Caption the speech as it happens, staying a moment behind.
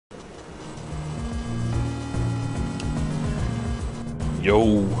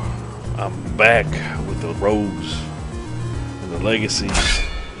Yo, I'm back with the rogues and the legacies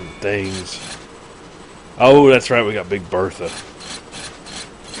and things. Oh, that's right, we got Big Bertha.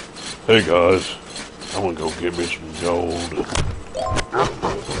 Hey guys, I'm gonna go get me some gold.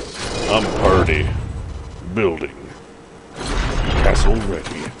 I'm Purdy, building. Castle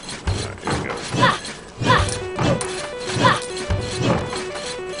ready. Alright, here we go.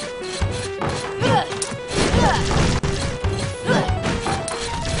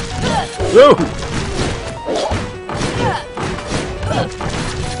 Whoa!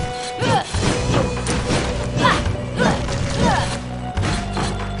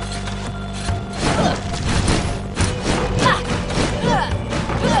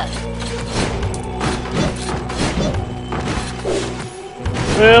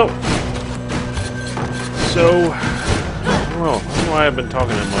 Well, so, I don't know why I've been talking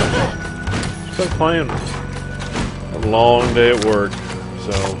that much. Just been playing. A long day at work,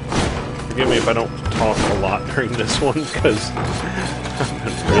 so forgive me if I don't talk a lot during this one, because I'm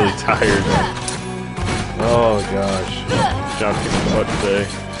really tired. Oh gosh, job kicking butt today.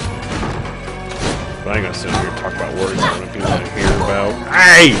 But I ain't gonna sit here and talk about work that people want to hear about.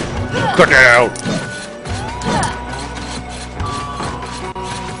 Hey! Cut that out!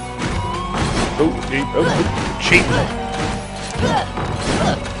 Oh, cheating.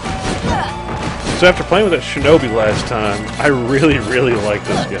 So after playing with that Shinobi last time, I really like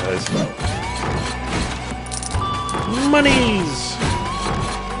those guys. Monies!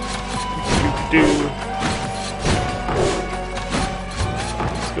 Do.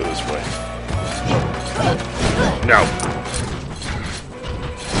 Let's go this way. No.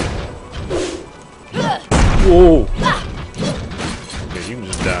 Whoa. Okay, you can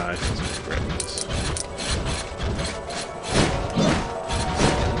just die. Let's grab this.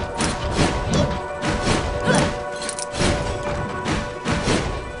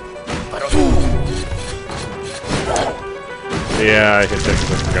 Yeah, I hit that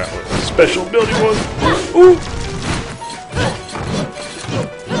because I forgot what the special ability was. Ooh!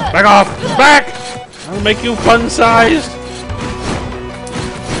 Back off! Back! I'll make you fun-sized!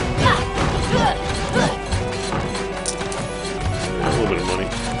 A little bit of money.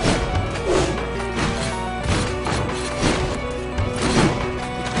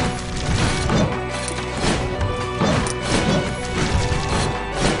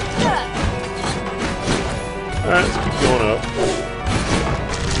 Alright, let's keep going up.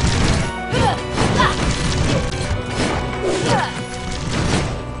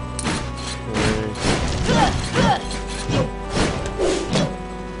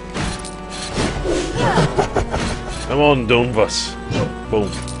 Come on, Donvas. Boom.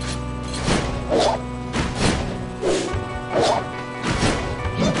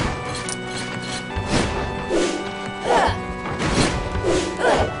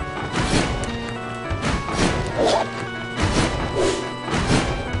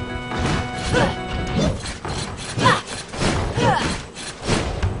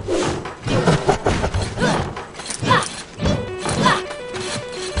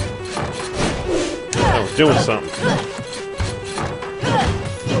 I was doing something.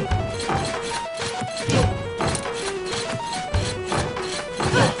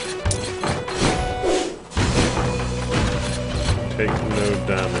 Take no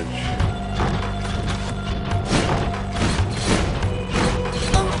damage.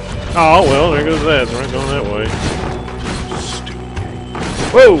 Oh, well, there goes that. We're not going that way. Stupid game.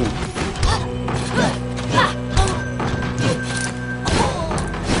 Whoa!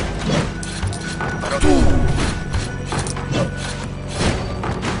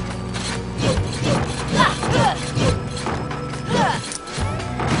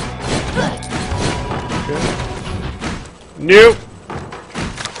 Nope.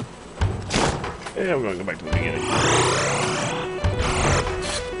 Yeah, we're gonna go back to the beginning.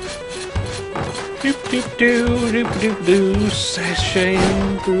 Doop doop doo doop doop doo,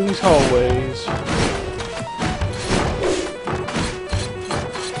 sashaying through these hallways.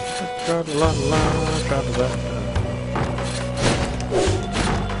 Tra la la, tra la la.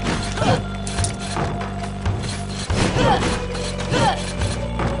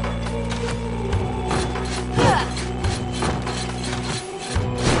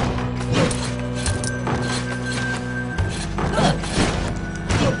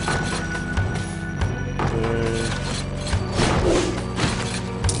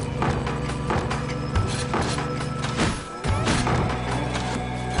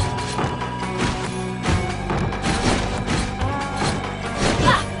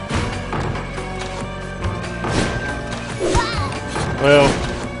 Well,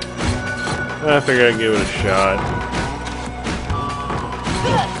 I figured I'd give it a shot.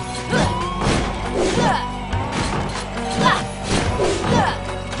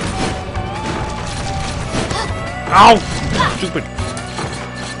 Ow! Stupid.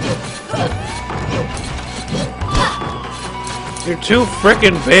 You're too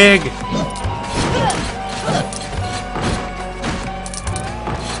frickin' big.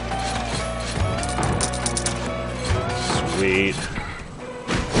 Sweet.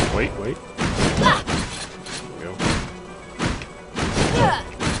 Wait. There we go.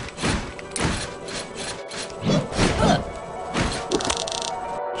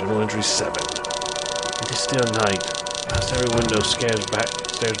 Journal entry 7. It is still night. Past every window stares back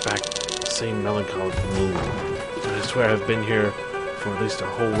the same melancholic moon. And I swear I've been here for at least a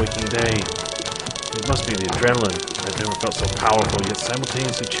whole waking day. It must be the adrenaline. I've never felt so powerful, yet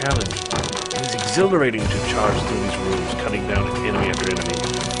simultaneously challenged. It is exhilarating to charge through these rooms, cutting down enemy after enemy.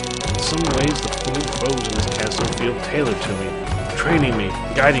 In some ways, the fully foes in this castle feel tailored to me, training me,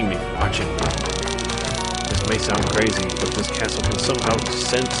 guiding me, watching me. This may sound crazy, but this castle can somehow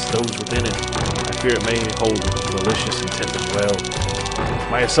sense those within it. I fear it may hold malicious intent as well.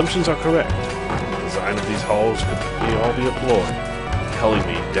 My assumptions are correct. The design of these halls could all be a ploy, culling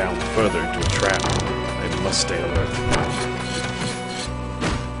me down further into a trap. I must stay alert.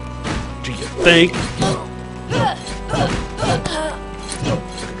 Do you think?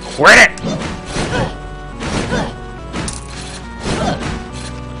 Quit it!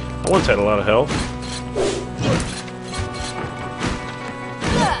 I once had a lot of health.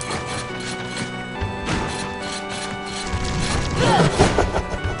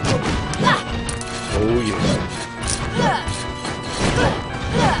 Oh yeah.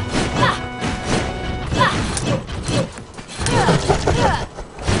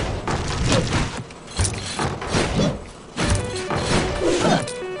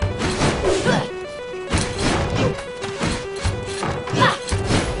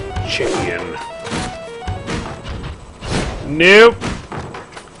 Chicken. Nope.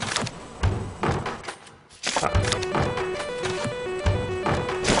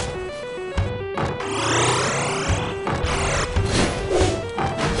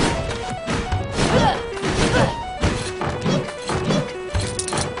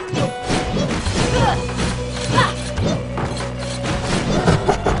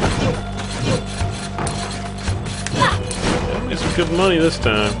 Made some good money this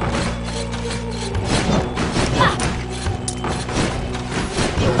time.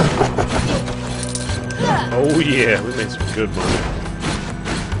 Oh yeah, we made some good money.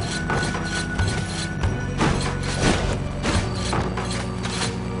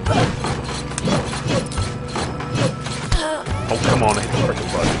 Oh come on, I hit the frickin'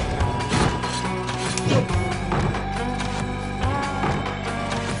 button.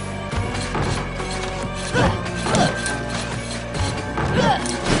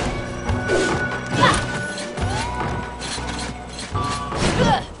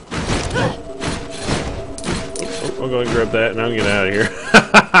 I'll go and grab that and I'll get out of here.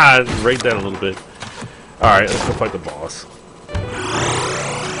 Rate that a little bit. Alright, let's go fight the boss. Man,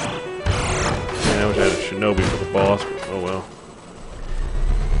 I wish I had a shinobi for the boss, but oh well.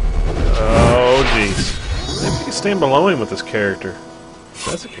 Oh jeez. Maybe we can stand below him with this character. If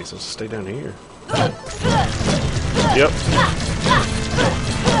that's the case, let's stay down here. Yep.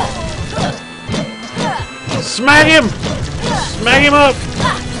 Smack him! Smack him up!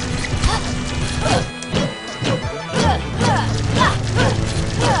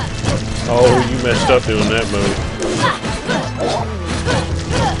 Oh, you messed up doing that move.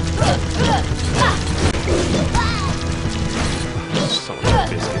 Son of a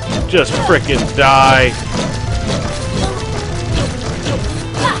biscuit. Just frickin' die.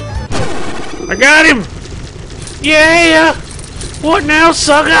 I got him! Yeah! What now,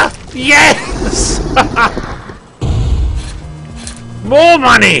 sucker? Yes! More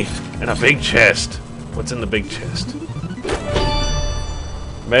money! And a big chest. What's in the big chest?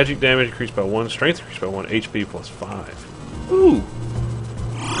 Magic damage increased by 1, strength increased by 1, HP plus 5. Ooh.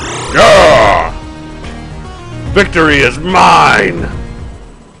 Yeah! Victory is mine!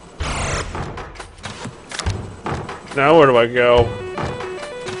 Now where do I go?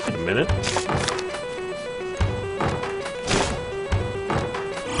 In a minute?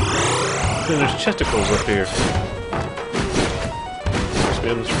 Then there's chesticles up here. Must be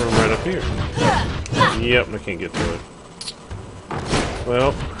in this room right up here. Yep, I can't get to it.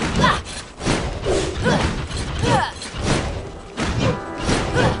 Well.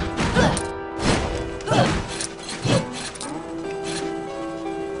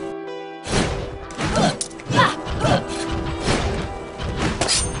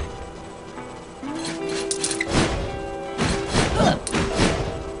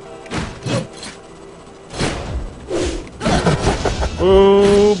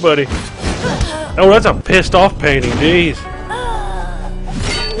 Oh, buddy. Oh, that's a pissed off painting, jeez.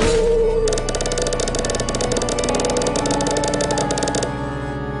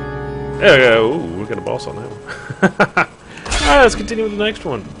 There we go. Ooh, we got a boss on that one. Alright, let's continue with the next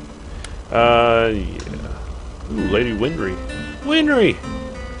one. Yeah. Ooh, Lady Winry. Winry!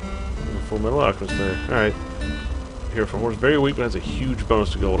 Full Metal Alchemist there. Alright. Here for horse. Very weak, but has a huge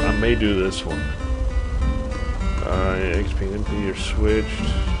bonus to gold. I may do this one. XP and MP are switched.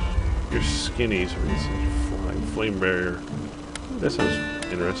 You're skinny, so we're flying flame barrier. Ooh, that sounds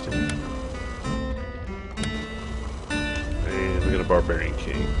interesting. And we got a Barbarian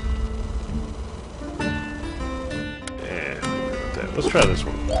King. Let's try this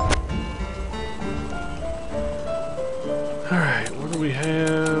one. Alright, what do we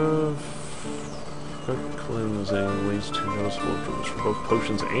have? Quick cleansing leads to noticeable improvements for both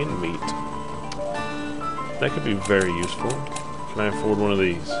potions and meat. That could be very useful. Can I afford one of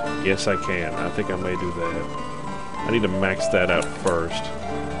these? Yes, I can. I think I may do that. I need to max that out first.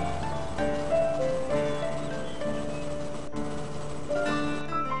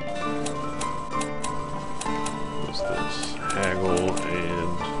 What's this? Haggle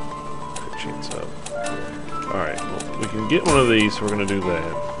and chains up. Alright, well, we can get one of these, so we're going to do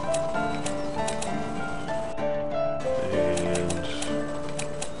that. And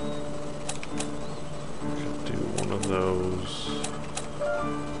do one of those.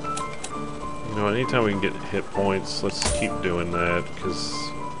 You know, anytime we can get hit points, let's keep doing that, because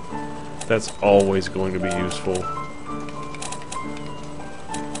that's always going to be useful.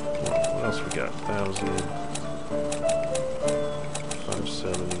 What else we got? 1,000.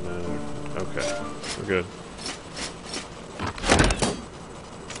 579. Okay, we're good.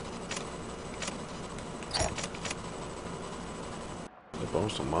 The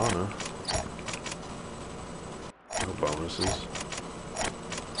bonus to mana. No bonuses.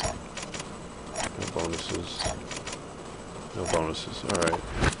 No bonuses. No bonuses. Alright.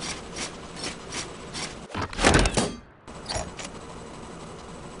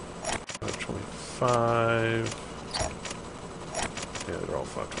 $525. Yeah, they're all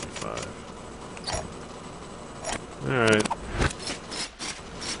 525. Alright.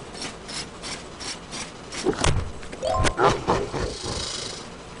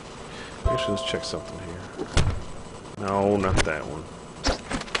 Actually, let's check something here. No, not that one.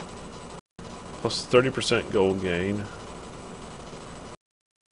 Plus 30% gold gain.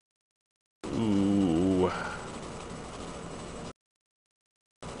 Ooh.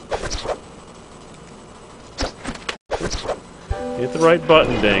 Hit the right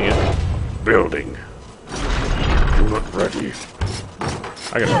button, dang it. Building. Not ready.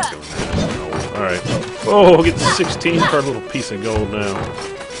 I gotta keep doing that. Alright. Oh, we'll get 16 per little piece of gold now.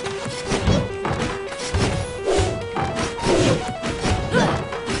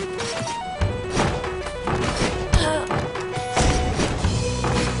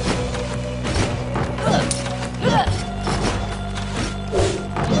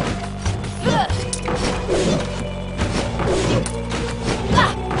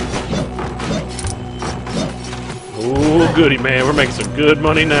 Oh, goody, man. We're making some good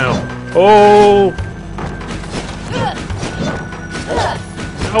money now. Oh!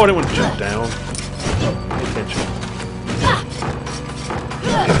 Oh, I didn't want to jump down. Pay attention.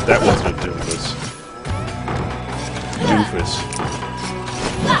 Yeah, that wasn't a doofus. Doofus.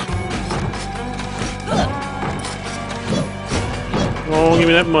 Oh, give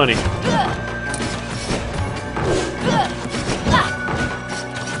me that money.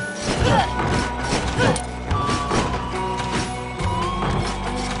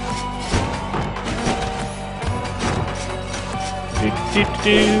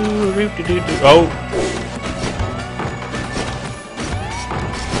 Oh!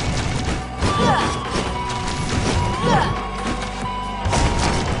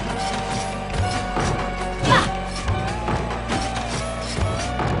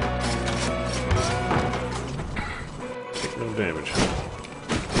 Take no damage.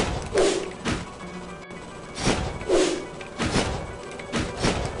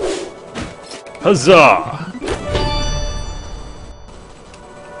 Huzzah!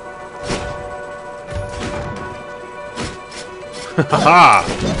 Haha!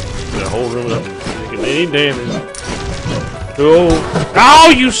 That whole room up taking any damage. Oh! Oh,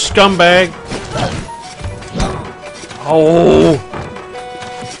 you scumbag! Oh!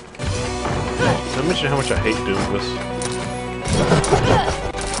 Did I mention how much I hate doing this?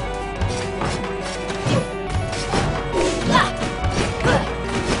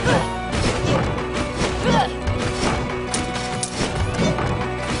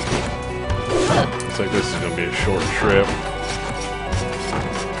 Looks like this is gonna be a short trip.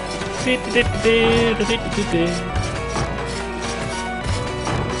 So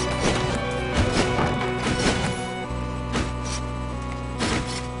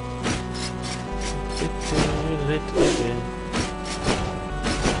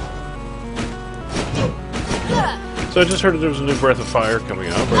I just heard that there was a new Breath of Fire coming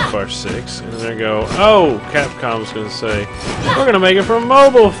out, Breath of Fire 6, and then I go, oh, Capcom's going to say, we're going to make it for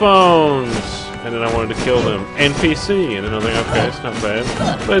mobile phones! And then I wanted to kill them, and PC, and then I was like, okay, it's not bad.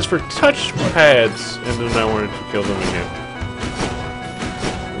 But it's for touch pads, and then I wanted to kill them again.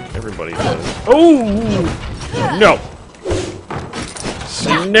 Like everybody does. Oh! No!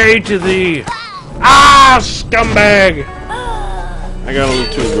 Say nay to thee! Ah, scumbag! I got a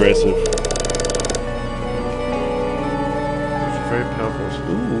little too aggressive. Very powerful.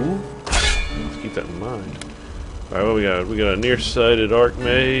 Ooh. Let's keep that in mind. Alright, what we got? We got a nearsighted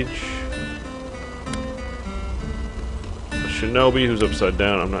Archmage. A Shinobi who's upside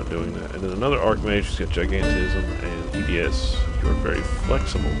down. I'm not doing that. And then another Archmage who's got Gigantism and EDS. You're very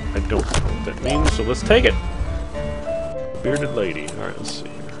flexible. I don't know what that means, so let's take it. Bearded Lady. Alright, let's see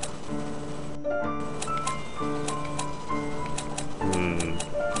here.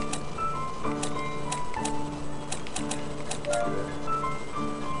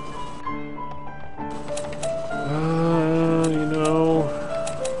 You know,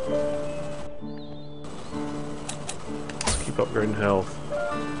 let's keep upgrading health.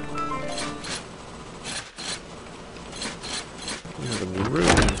 We have a new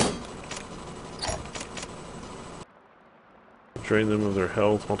room. Drain them of their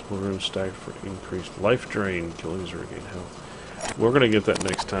health. Multiple rooms stacked for increased life drain. Killings or regain health. We're gonna get that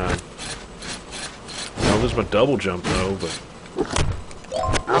next time. Now there's my double jump though, but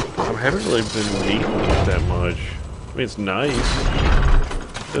I haven't really been needing it that much. I mean, it's nice.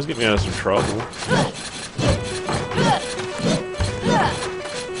 It does get me out of some trouble.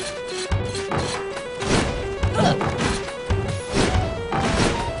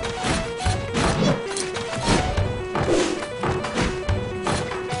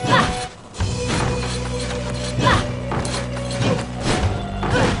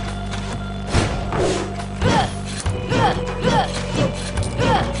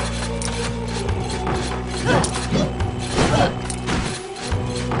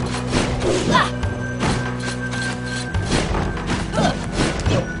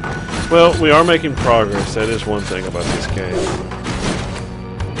 Well, we are making progress. That is one thing about this game.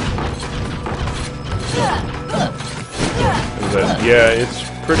 Is that, yeah, it's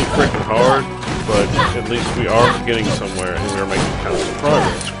pretty freaking hard, but at least we are getting somewhere and we are making constant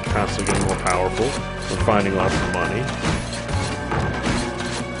progress. We're constantly getting more powerful. We're finding lots of money.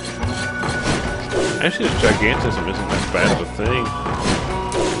 Actually, this gigantism isn't that bad of a thing.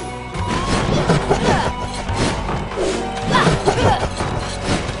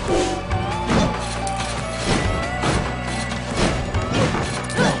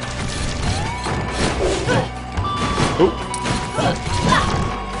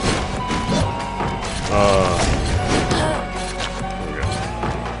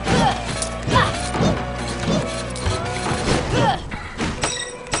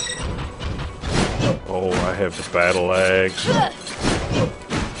 Oh, I have the battle axe.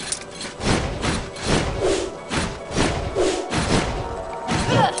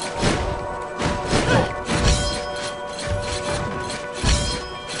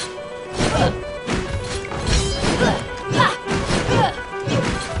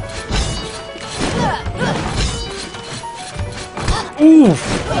 Oof!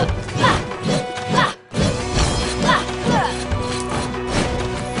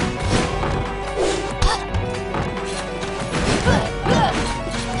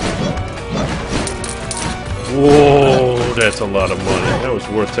 Whoa, that's a lot of money. That was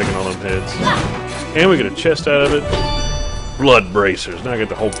worth taking all them heads. And we get a chest out of it. Blood bracers. Now I get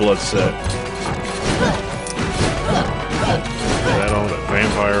the whole blood set. That on that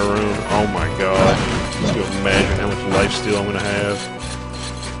vampire rune. Oh my god. Can you imagine how much lifesteal I'm gonna have?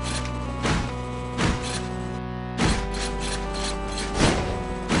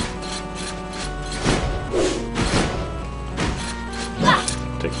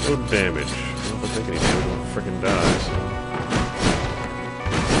 Take no damage. I don't know if I take any damage when I freaking dies.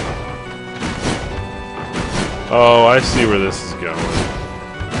 Oh, I see where this is going.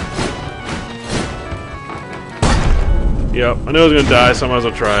 Yep, I knew I was gonna die, so I might as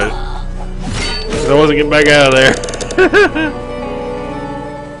well try it. Because I wasn't getting back out of there.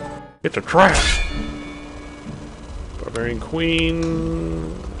 It's a trap! Barbarian Queen.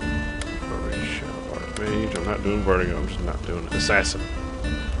 Barbarian Shadow Archmage. I'm not doing Vertigo, I'm just not doing it. Assassin.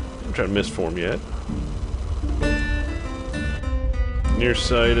 I'm trying to misform yet.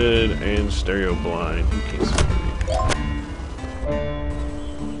 nearsighted and stereo blind. You can't see me.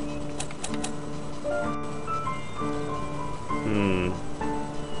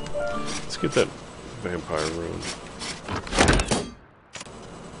 Let's get that vampire room.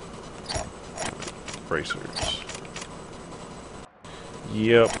 Bracers.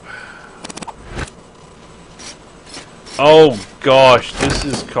 Yep. Oh gosh, this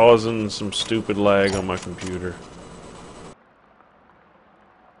is causing some stupid lag on my computer.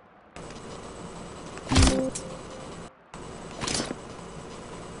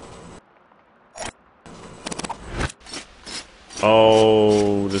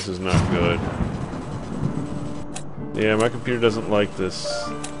 Oh, this is not good. Yeah, my computer doesn't like this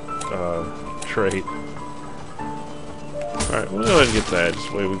trait. Alright, we'll go ahead and get that.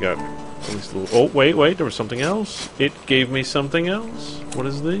 Just wait, we got at least a little... Oh, wait, there was something else. It gave me something else. What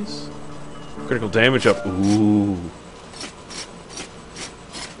is this? Critical damage up. Ooh.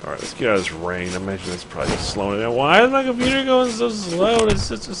 Alright, let's get out of this rain. I imagine that's probably just slowing it down. Why is my computer going so slow? It's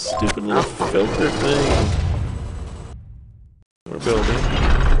such a stupid little filter thing. We're building.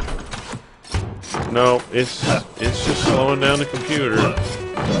 No, it's just slowing down the computer.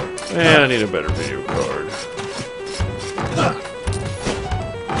 Man, I need a better video card.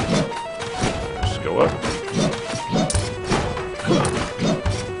 Just go up.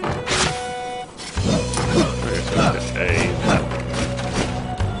 Okay, so I hit A.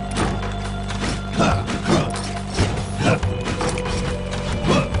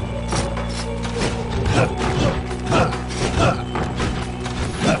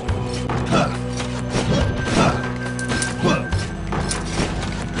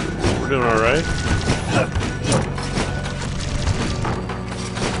 We're doing alright.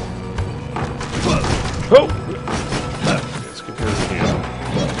 Oh! Let's get this here.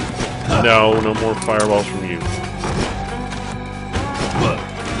 No, no more fireballs from you.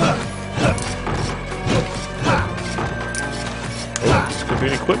 Oh, this could be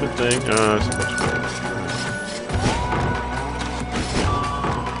an equipment thing. It's a bunch of it.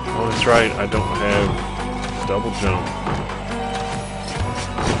 Oh, that's right. I don't have double jump.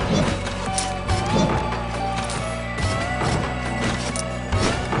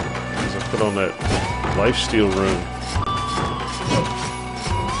 On that lifesteal room.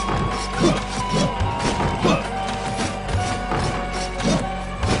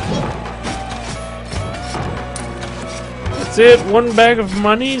 That's it? One bag of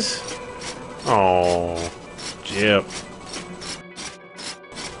monies? Oh, Jip.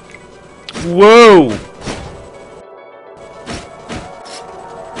 Whoa!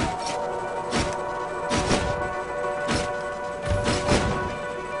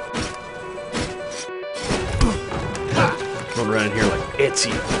 Around here like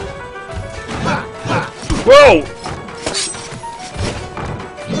Etsy. Whoa!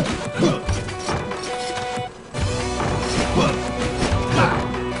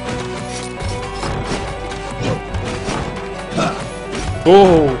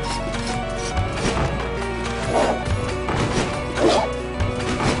 Oh!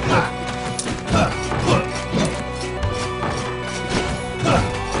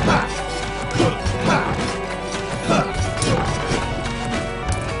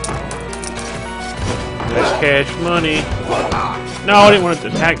 Cash money. No, I didn't want to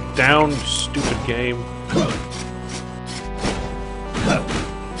attack down, stupid game.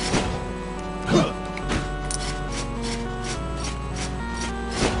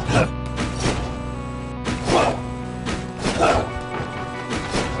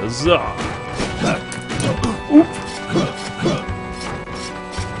 Huzzah! Oop!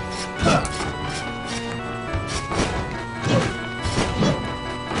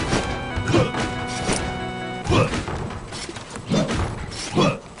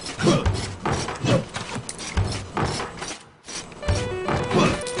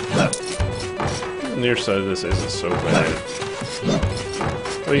 The near side of this isn't so bad.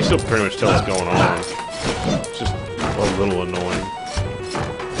 Well, you still pretty much tell what's going on. It's just a little annoying.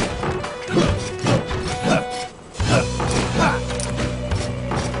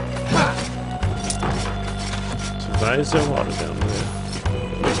 So why is there water down there?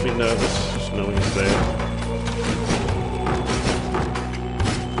 It makes me nervous just knowing it's there.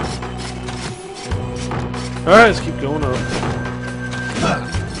 Alright, let's keep going up.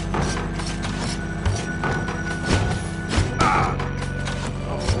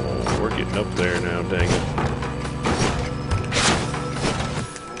 Up there now, dang it.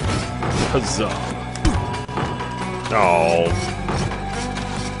 Huzzah. Oh.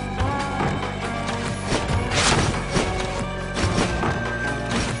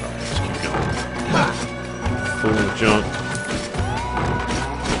 Alright, let's keep going. Full of junk.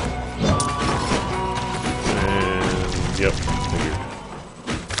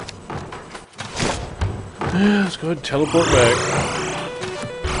 Let's go ahead and teleport back.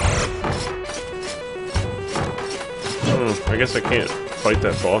 I guess I can't fight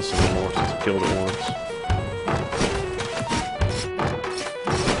that boss anymore since I killed it once.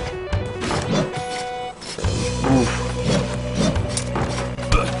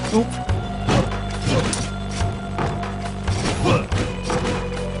 Oop.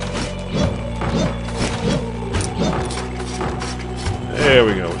 There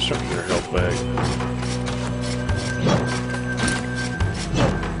we go. We're starting to get our health back.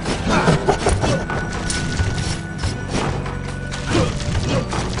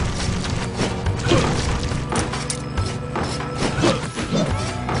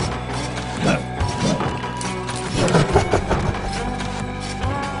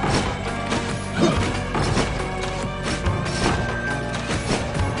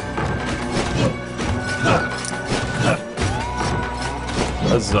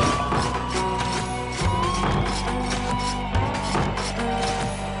 Huzzah.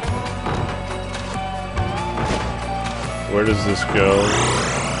 Where does this go?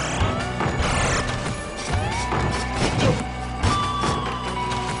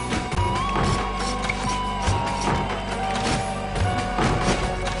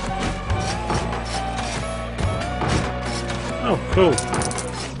 Oh, cool.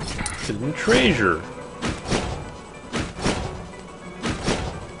 Hidden treasure.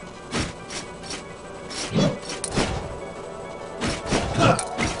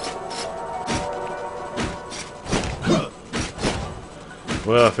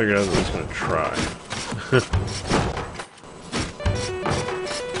 Well, I figured I was at least going to try.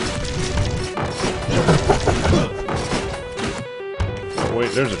 Oh,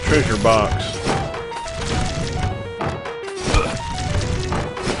 wait, there's a treasure box.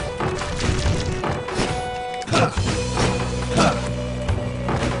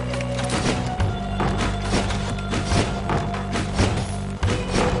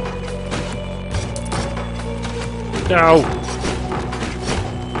 No!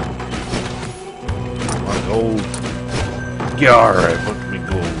 Gold. Yeah, alright, look at me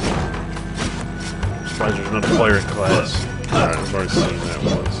gold. Surprised there's another player class. Alright, I've already seen that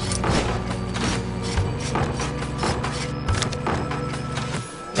once.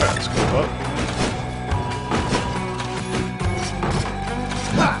 Alright, let's go up.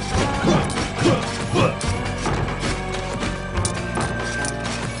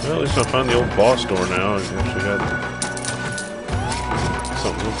 Well, at least I'll find the old boss door now. I've actually got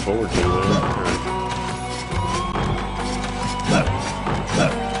something to look forward to though. Alright.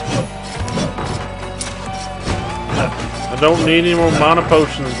 I don't need any more mana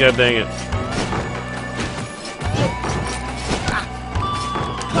potions, god dang it.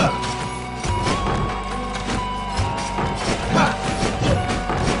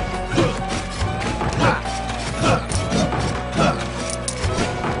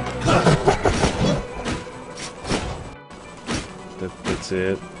 That's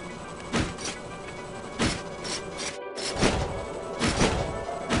it.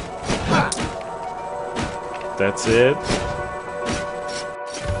 That's it.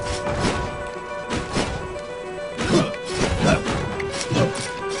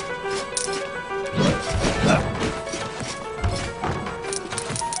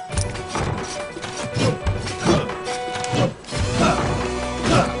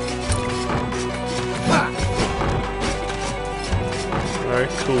 Alright,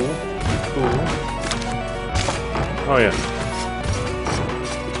 cool. Cool. Oh yeah.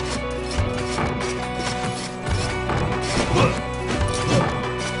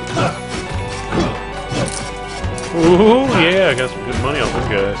 Ooh, yeah, I got some good money on them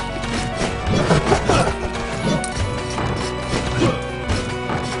guys.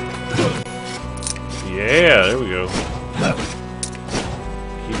 Yeah, there we go.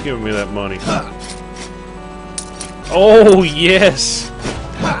 Keep giving me that money. Oh, yes!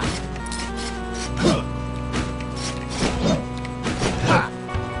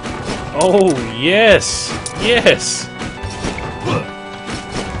 Oh, yes! Yes!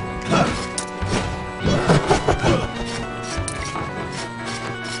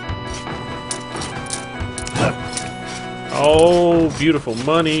 Oh, beautiful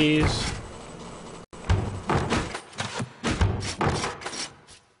monies.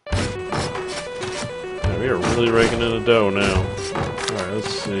 Now we are really raking in the dough now. Alright, let's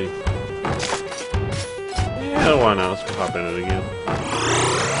see. Yeah, why not? Let's hop in it again.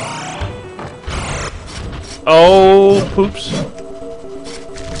 Oh, poops.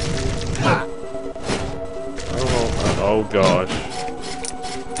 Oh gosh.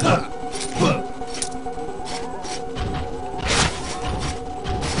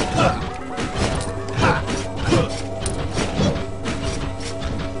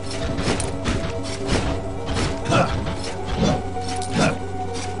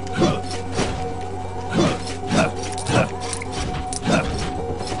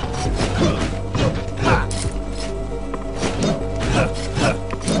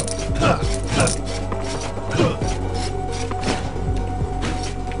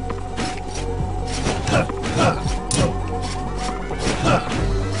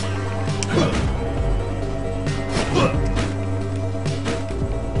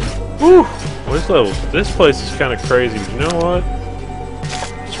 Whew! This level, this place is kind of crazy, but you know what?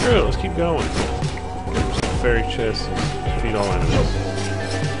 Screw it, let's keep going. Fairy chests and defeat all enemies.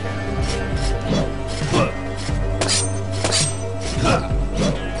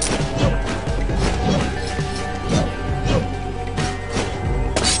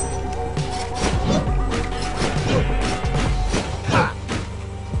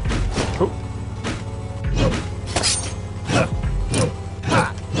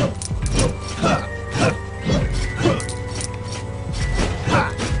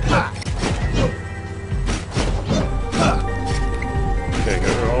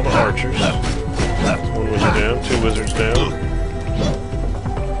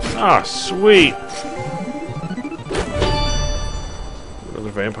 Ah, sweet! Another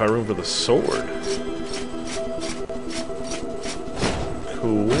vampire room for the sword.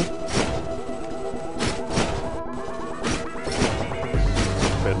 Cool.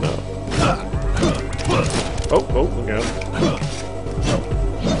 Heading up. Oh, look out.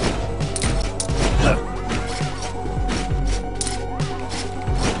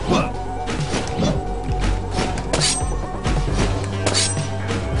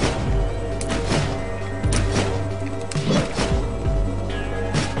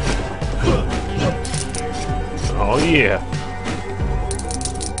 Oh yeah.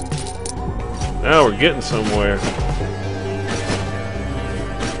 Now we're getting somewhere.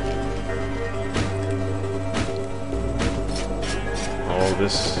 Oh,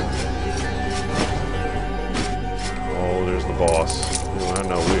 this. Oh, there's the boss. Oh, I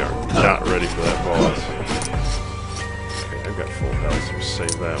know we are not ready for that boss. Okay, I've got full health, so just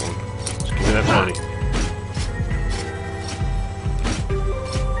save that one. Just give me that money.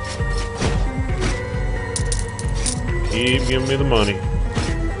 Keep giving me the money.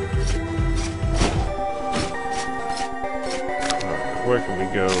 Alright, where can we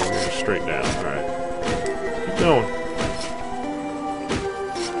go? We're going straight down. Alright. Keep going.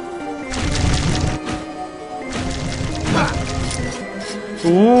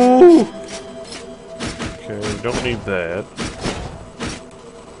 Ooh! Okay, don't need that.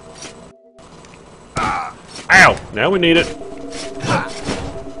 Ow! Now we need it. Let's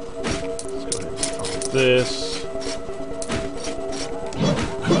go ahead and stop this.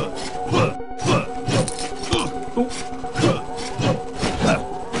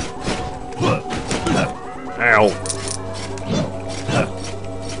 Ow.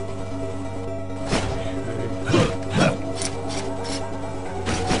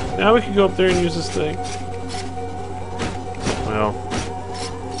 Now we can go up there and use this thing. Well,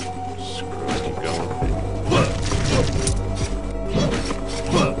 screw it, let's keep going.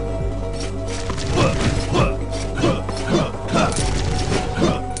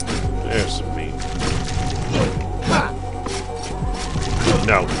 There's some meat.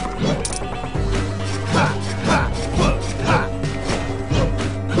 No.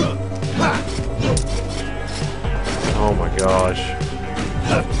 Oh my gosh.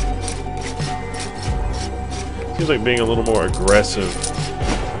 Seems like being a little more aggressive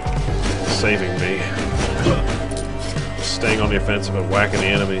is saving me. Just staying on the offensive and whacking the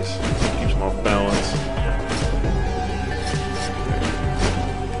enemies. Keeps them off balance.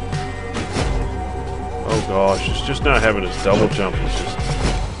 Oh gosh, it's just not having his double jump. It's just...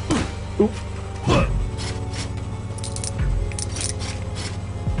 Oop.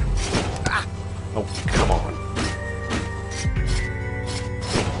 Oh, come on.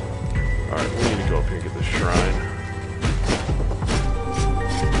 Alright, we need to go up here and get the shrine.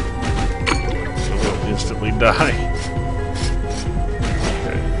 So we'll instantly die.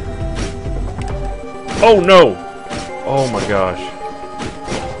 Okay. Oh no! Oh my gosh.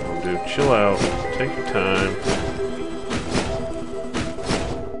 Oh dude, chill out. Take your time.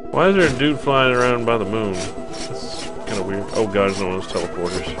 Why is there a dude flying around by the moon? That's kind of weird. Oh god, it's one of those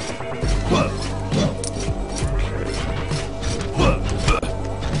teleporters.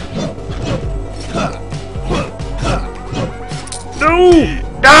 No!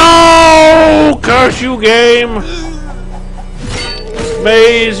 No! Curse you, game!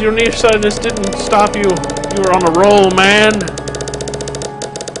 Maze, your nearsightedness didn't stop you. You were on a roll, man.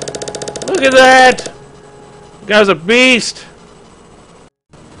 Look at that! The guy's a beast!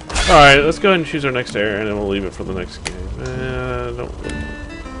 Alright, let's go ahead and choose our next area, and then we'll leave it for the next game. Don't...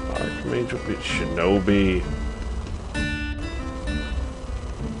 Archmage will be Shinobi.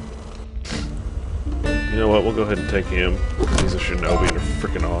 You know what, we'll go ahead and take him. He's a Shinobi and they're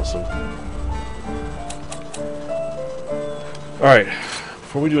freaking awesome. Alright,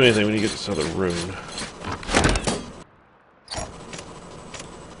 before we do anything, we need to get this other rune.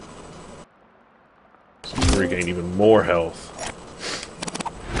 So we regain even more health.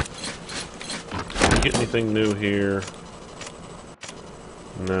 get anything new here?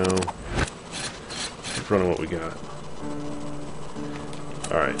 No. Keep running what we got.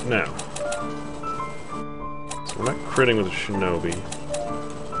 Alright, now. So we're not critting with a shinobi.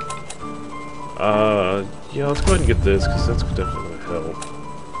 Yeah, let's go ahead and get this, because that's definitely going to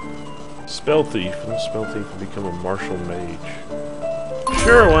help. Spell Thief. And Spell Thief will become a martial mage.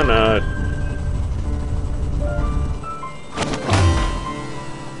 Sure, why not?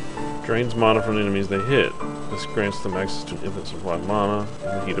 Drains mana from the enemies they hit. This grants them access to an infinite supply of mana in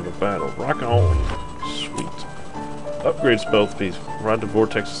the heat of a battle. Rock on! Sweet. Upgrade Spell Thief. Ride the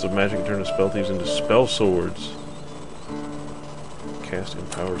vortexes of magic and turn the Spell Thieves into spell swords. Cast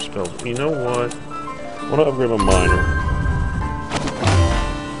empowered spells. You know what? I want to upgrade my miner.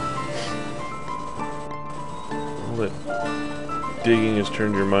 All that digging has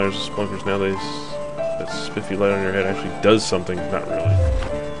turned your miners to splunkers. Nowadays, that spiffy light on your head actually does something. Not really.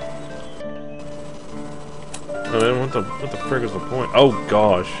 Oh man, what the frick is the point? Oh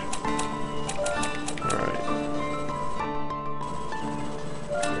gosh. Alright.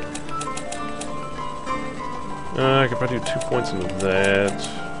 I could probably do 2 points into that.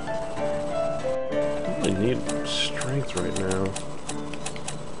 I really need strength right now.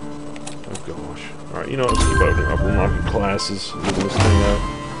 Oh gosh. Alright, you know what? Let's keep unlocking classes, moving this thing up.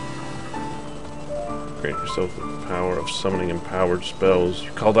 Grant yourself the power of summoning empowered spells.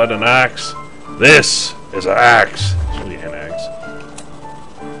 You call that an axe? This is an axe! It's really an axe.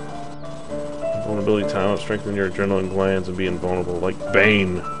 Vulnerability talent, strengthen your adrenaline glands and be invulnerable like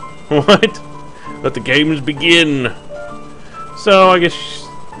Bane. What? Let the games begin! So, I guess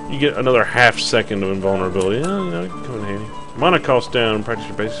you get another half second of invulnerability. Yeah, you know, it can come in handy. Mana cost down, practice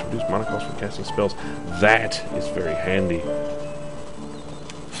your basics, reduce mana cost from casting spells. That is very handy.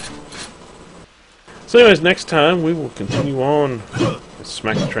 So anyways, next time we will continue on with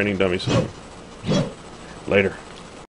Smack the Training Dummy system. Later.